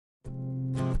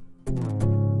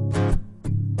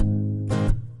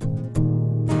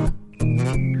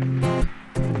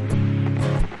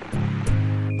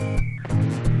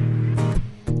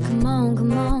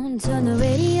Turn the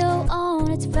radio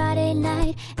on, it's Friday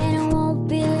night, and it won't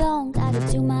be long. Gotta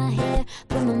do my hair,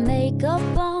 put my makeup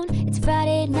on. It's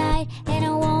Friday night, and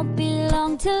it won't be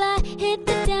long till I hit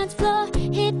the dance floor,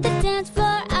 hit the dance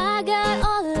floor. I got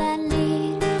all I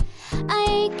need. I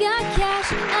ain't got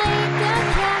cash, I ain't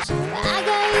got cash, but I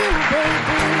got you,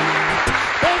 baby.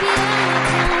 Baby, I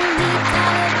don't need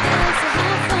dollar bills to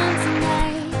have fun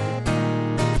tonight.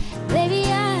 Baby,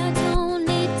 I don't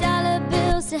need dollar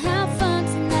bills to have fun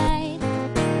tonight.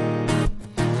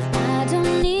 I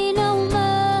don't need no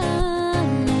money,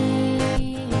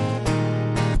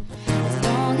 as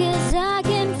long as I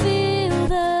can feel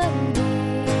the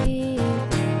beat.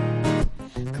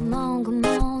 Come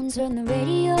on, turn the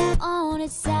radio on.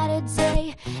 It's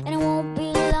Saturday, and it won't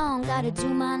be long. Gotta do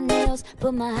my nails,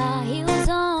 put my high heels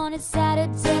on. It's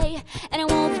Saturday, and it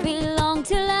won't be long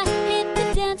till I hit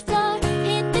the dance floor,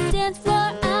 hit the dance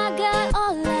floor. I got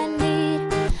all I need.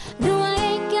 No, I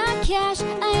ain't got cash,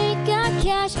 I ain't got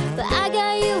cash, but I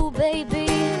got you, baby.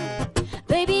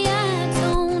 Baby, I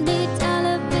don't need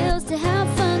dollar bills to have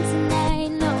fun tonight,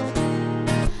 no.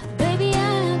 Baby,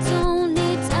 I don't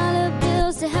need dollar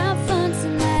bills to have fun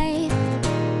tonight.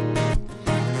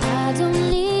 I don't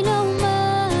need no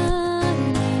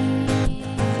money,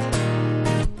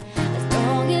 as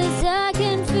long as I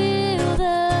can feel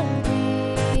the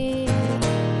beat.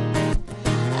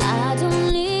 I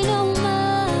don't need no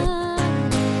money,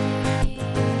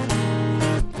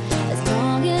 as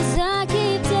long as I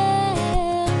keep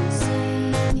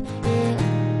dancing, yeah.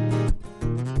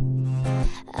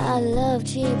 I love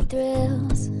cheap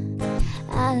thrills,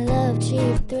 I love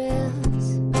cheap